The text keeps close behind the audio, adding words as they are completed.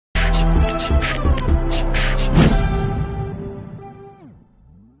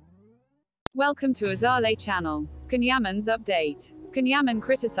Welcome to Azale channel. Yaman's update. Yaman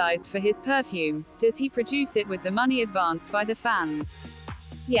criticized for his perfume. Does he produce it with the money advanced by the fans?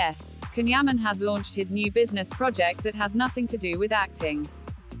 Yes, Yaman has launched his new business project that has nothing to do with acting.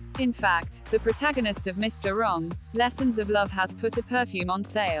 In fact, the protagonist of Mr. Wrong, Lessons of Love has put a perfume on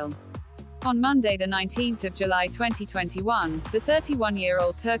sale. On Monday the 19th of July 2021, the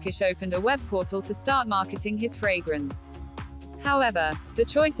 31-year-old Turkish opened a web portal to start marketing his fragrance. However, the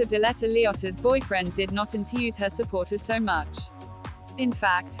choice of Diletta's boyfriend did not enthuse her supporters so much. In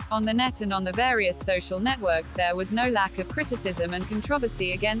fact, on the net and on the various social networks there was no lack of criticism and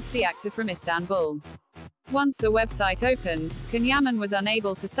controversy against the actor from Istanbul. Once the website opened, Yaman was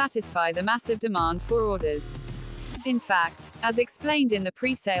unable to satisfy the massive demand for orders. In fact, as explained in the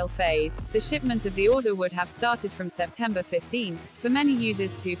pre-sale phase, the shipment of the order would have started from September 15, for many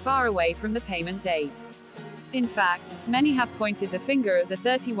users too far away from the payment date. In fact, many have pointed the finger at the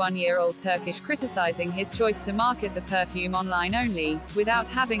 31-year-old Turkish criticizing his choice to market the perfume online only, without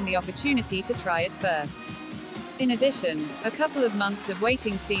having the opportunity to try it first. In addition, a couple of months of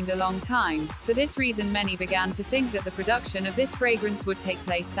waiting seemed a long time. For this reason many began to think that the production of this fragrance would take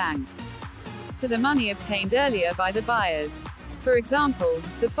place thanks to the money obtained earlier by the buyers. For example,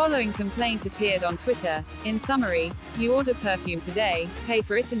 the following complaint appeared on Twitter. In summary, you order perfume today, pay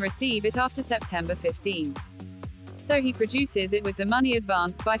for it and receive it after September 15. So he produces it with the money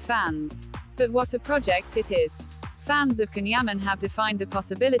advanced by fans. But what a project it is. Fans of Yaman have defined the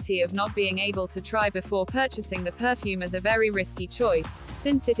possibility of not being able to try before purchasing the perfume as a very risky choice,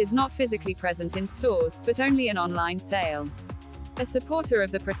 since it is not physically present in stores, but only an online sale. A supporter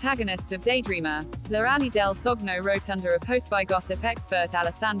of the protagonist of Daydreamer, Lorali del Sogno wrote under a post by gossip expert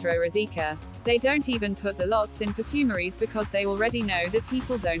Alessandro Rosica, "They don't even put the lots in perfumeries because they already know that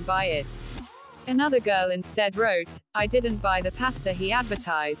people don't buy it." Another girl instead wrote, "I didn't buy the pasta he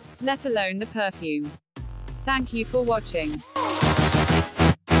advertised, let alone the perfume." Thank you for watching.